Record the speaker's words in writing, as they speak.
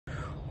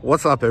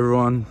What's up,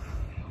 everyone?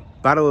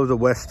 Battle of the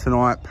West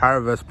tonight,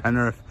 Para vs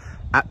Penrith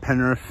at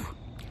Penrith,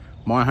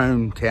 my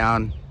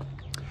hometown.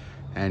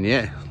 And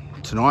yeah,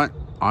 tonight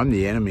I'm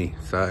the enemy,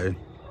 so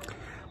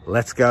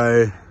let's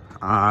go.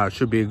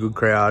 Should be a good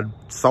crowd.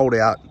 Sold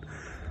out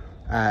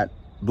at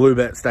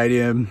Bluebet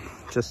Stadium,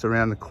 just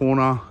around the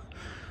corner.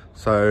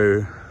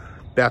 So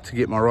about to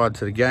get my ride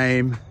to the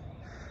game,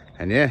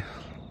 and yeah,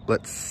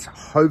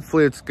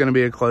 hopefully it's going to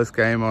be a close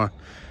game. I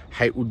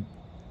hate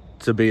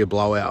to be a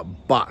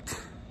blowout, but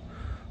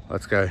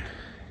let's go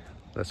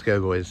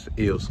boys.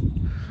 Eels.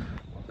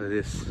 Look at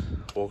this,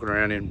 walking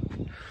around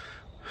in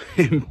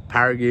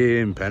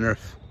Paragear in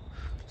Penrith.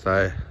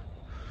 So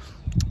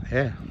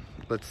yeah,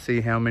 let's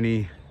see how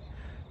many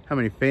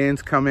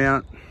fans come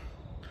out.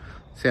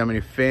 See how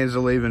many fans are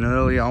leaving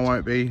early. I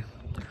won't be.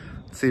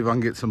 Let's see if I can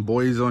get some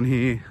boys on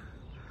here.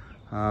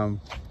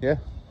 Yeah,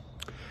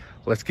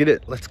 let's get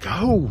it. Let's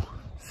go.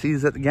 See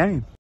you at the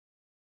game.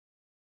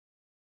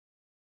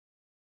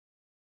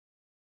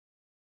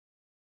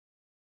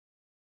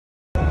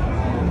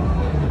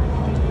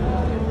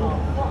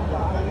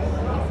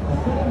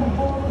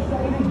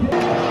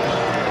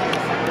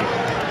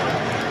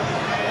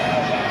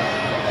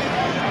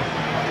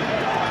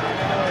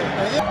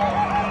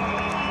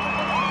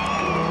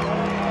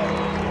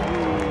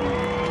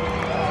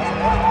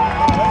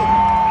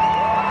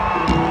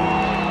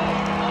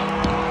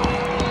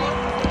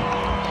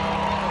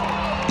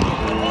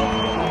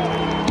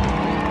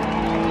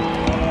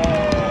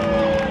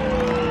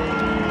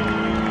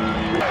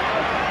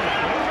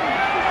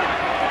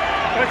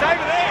 It's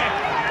over there.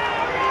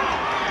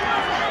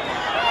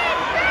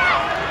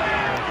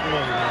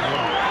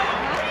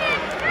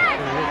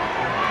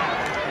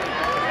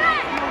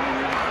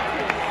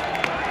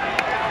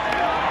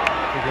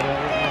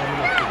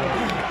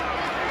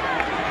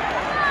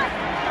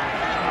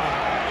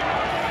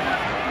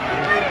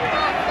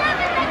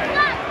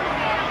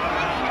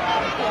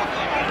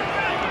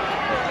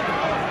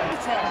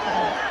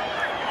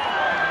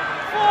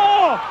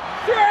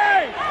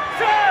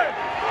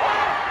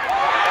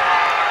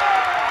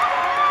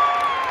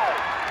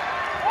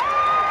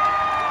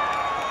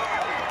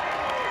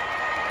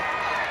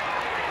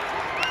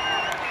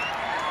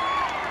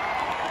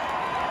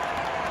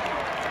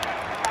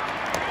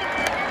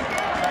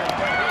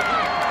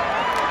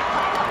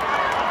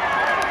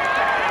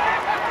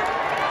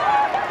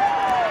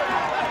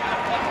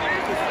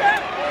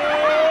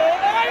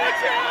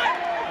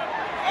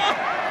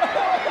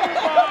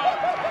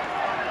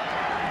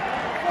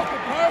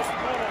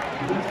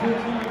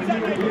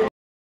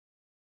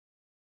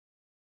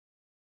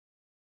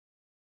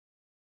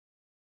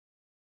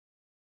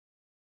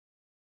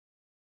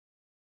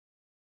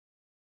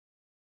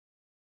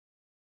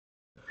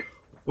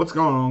 What's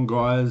going on,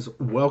 guys?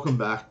 Welcome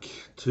back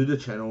to the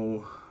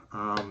channel.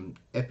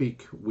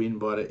 Epic win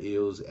by the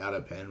Eels out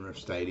at Penrith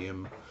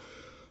Stadium.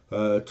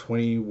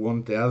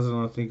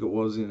 21,000 I think it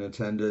was in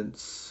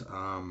attendance.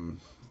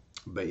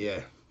 But yeah,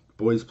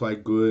 boys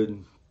played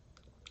good.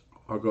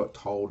 I got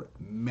told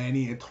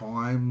many a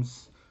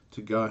times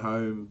to go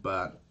home,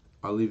 but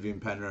I live in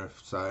Penrith,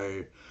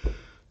 so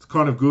it's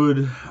kind of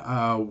good.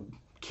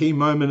 Key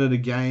moment of the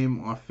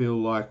game, I feel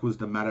like, was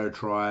the Matto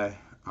try.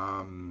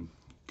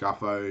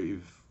 Guffo,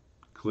 if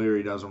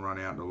Cleary doesn't run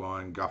out the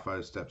line,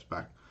 Guffo steps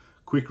back.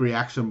 Quick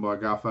reaction by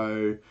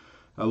Guffo.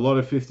 A lot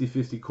of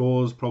 50-50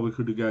 calls, probably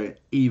could have gone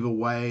either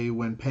way.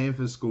 When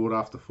Panthers scored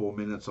after 4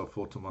 minutes, I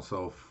thought to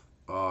myself,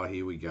 oh,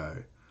 here we go.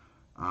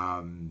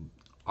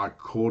 I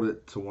caught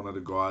it to one of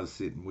the guys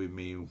sitting with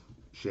me.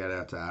 Shout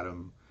out to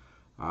Adam.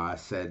 I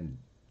said,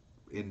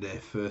 in their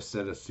first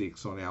set of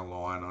 6 on our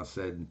line, I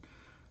said,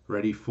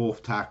 ready,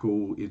 4th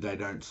tackle. If they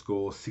don't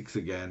score, 6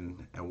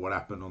 again. And what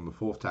happened on the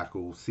 4th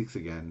tackle? 6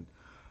 again.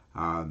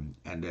 And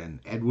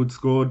then Edward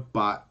scored,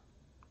 but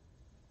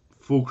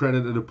full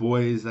credit to the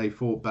boys. They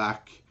fought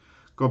back,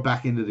 got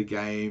back into the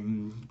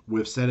game.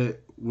 We've said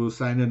it. We were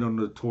saying it on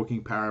the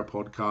Talking Para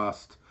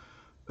podcast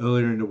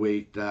earlier in the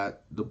week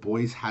that the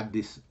boys had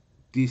this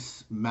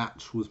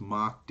match was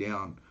marked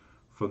down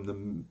from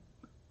the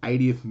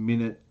 80th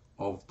minute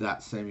of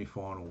that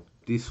semi-final.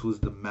 This was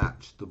the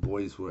match. The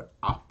boys were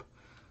up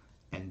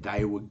and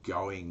they were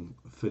going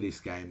for this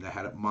game. They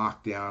had it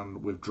marked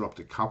down. We've dropped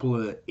a couple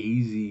of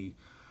easy,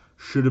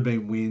 should have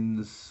been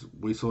wins.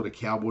 We saw the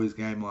Cowboys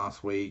game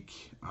last week.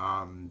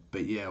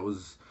 But yeah, it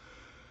was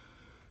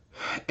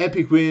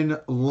epic win.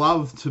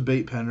 Love to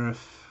beat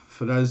Penrith.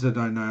 For those that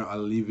don't know, I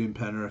live in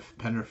Penrith.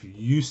 Penrith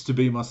used to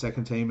be my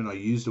second team, and I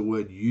use the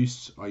word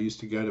used. I used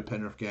to go to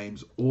Penrith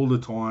games all the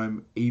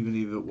time, even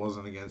if it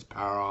wasn't against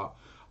Para.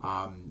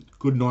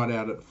 Good night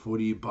out at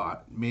footy,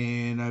 but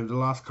man, over the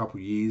last couple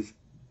of years,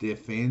 their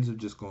fans have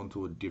just gone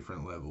to a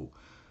different level.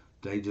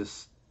 They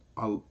just,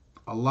 I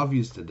love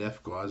yous to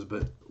death, guys,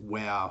 but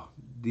wow,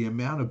 the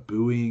amount of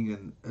booing,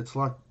 and it's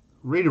like,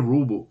 read a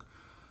rule book.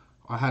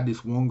 I had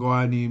this one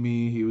guy near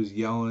me, he was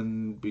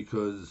yelling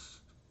because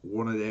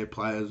one of their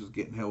players was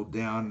getting held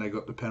down. They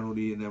got the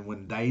penalty, and then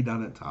when they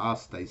done it to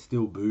us, they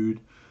still booed.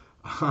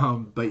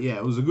 But yeah,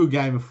 it was a good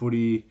game of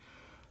footy.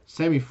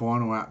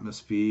 Semi-final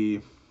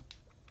atmosphere.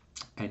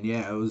 And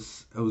yeah, it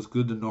was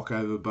good to knock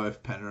over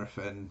both Penrith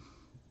and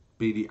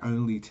be the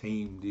only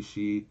team this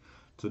year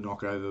to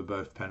knock over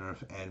both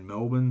Penrith and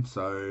Melbourne.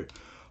 So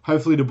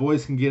hopefully the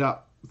boys can get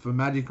up for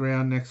Magic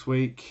Round next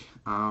week.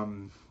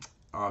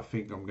 I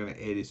think I'm going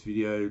to air this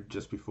video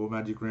just before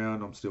Magic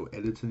Round. I'm still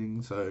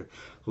editing, so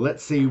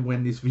let's see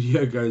when this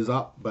video goes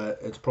up, but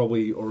it's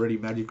probably already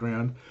Magic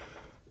Round.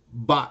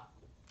 But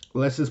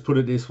let's just put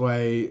it this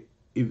way.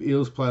 If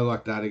Eels play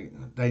like that,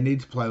 they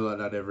need to play like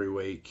that every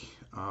week.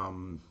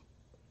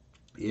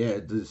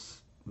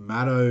 This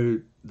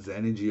Matto's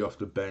energy off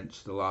the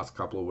bench the last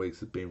couple of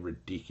weeks has been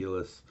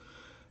ridiculous.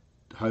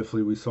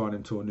 Hopefully we sign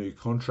him to a new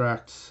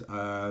contract.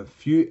 A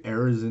few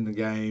errors in the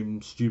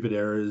game, stupid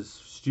errors,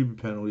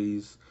 stupid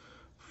penalties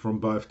from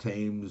both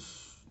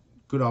teams.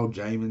 Good old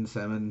Jamin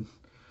Salmon,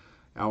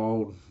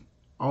 our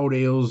old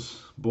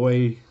Eels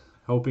boy,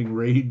 helping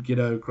Reed get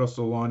across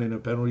the line in a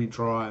penalty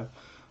try.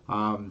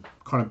 Kind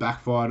of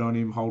backfired on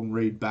him, holding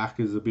Reed back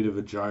as a bit of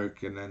a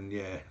joke, and then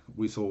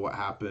we saw what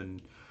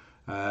happened.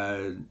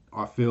 I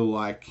feel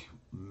like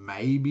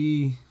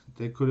maybe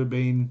there could have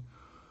been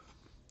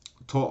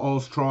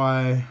To'o's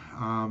try.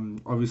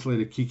 Obviously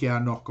the kick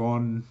out knock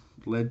on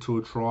led to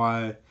a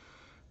try.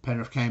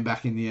 Penrith came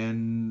back in the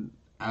end.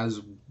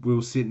 As we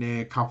were sitting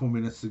there a couple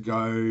minutes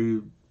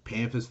ago,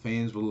 Panthers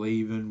fans were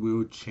leaving. We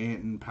were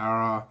chanting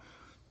para,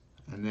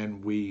 and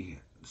then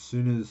as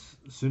soon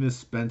as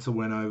Spencer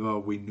went over,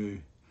 we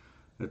knew.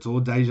 It's all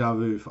deja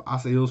vu. For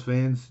us Eels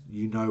fans,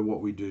 you know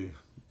what we do.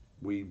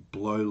 We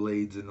blow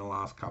leads in the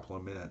last couple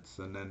of minutes,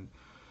 and then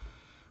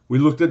we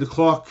looked at the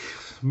clock,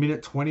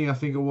 minute 20 I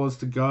think it was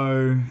to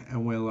go,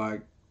 and we're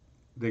like,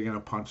 they're going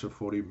to punch a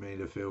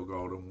 40-metre field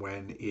goal, and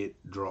when it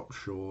dropped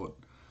short,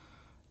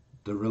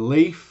 the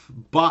relief,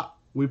 but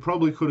we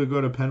probably could have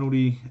got a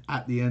penalty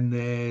at the end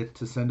there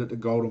to send it to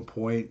golden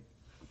point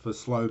for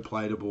slow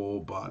play the ball,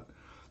 but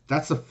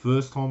that's the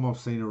first time I've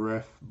seen a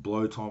ref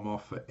blow time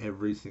off for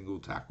every single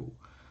tackle.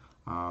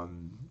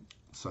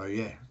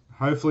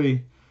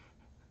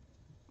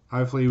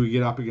 Hopefully we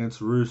get up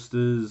against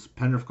Roosters.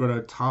 Penrith got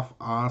a tough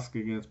ask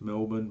against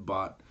Melbourne,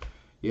 but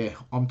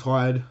I'm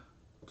tired.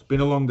 It's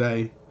been a long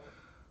day.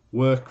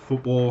 Work,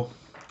 football,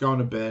 going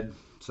to bed.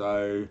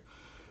 So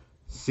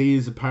see you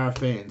as a Para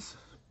fans.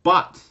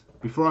 But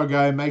before I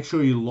go, make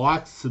sure you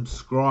like,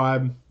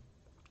 subscribe,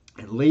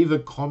 and leave a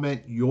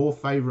comment your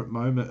favourite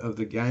moment of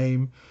the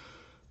game.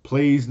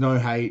 Please, no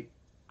hate.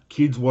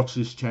 Kids watch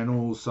this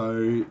channel,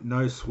 so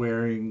no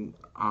swearing.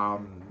 I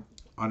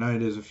know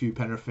there's a few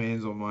Penrith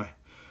fans on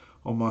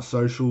my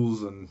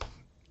socials, and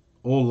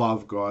all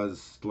love,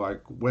 guys.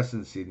 Like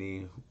Western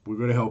Sydney, we've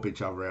got to help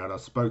each other out. I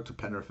spoke to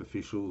Penrith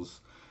officials,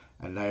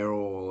 and they are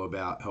all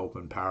about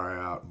helping Para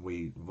out, and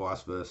we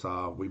vice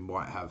versa. We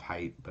might have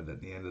hate, but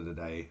at the end of the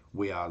day,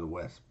 we are the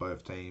West,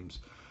 both teams.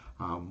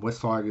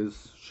 West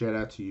Tigers, shout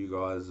out to you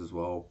guys as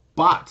well.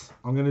 But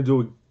I'm going to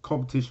do a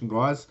competition,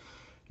 guys.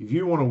 If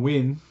you want to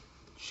win,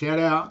 shout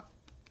out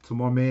to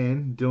my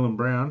man, Dylan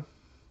Brown.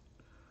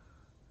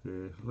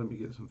 Let me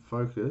get some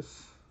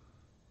focus.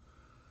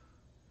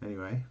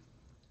 Anyway,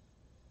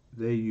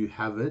 there you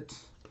have it.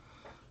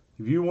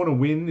 If you want to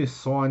win this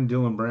signed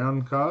Dylan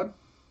Brown card,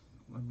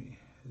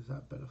 is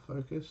that better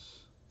focus?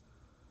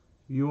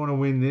 If you want to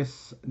win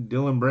this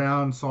Dylan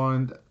Brown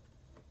signed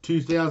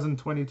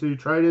 2022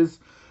 Traders,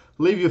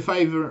 leave your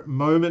favourite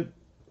moment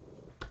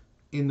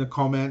in the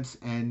comments,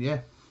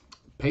 and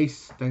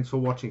peace. Thanks for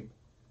watching.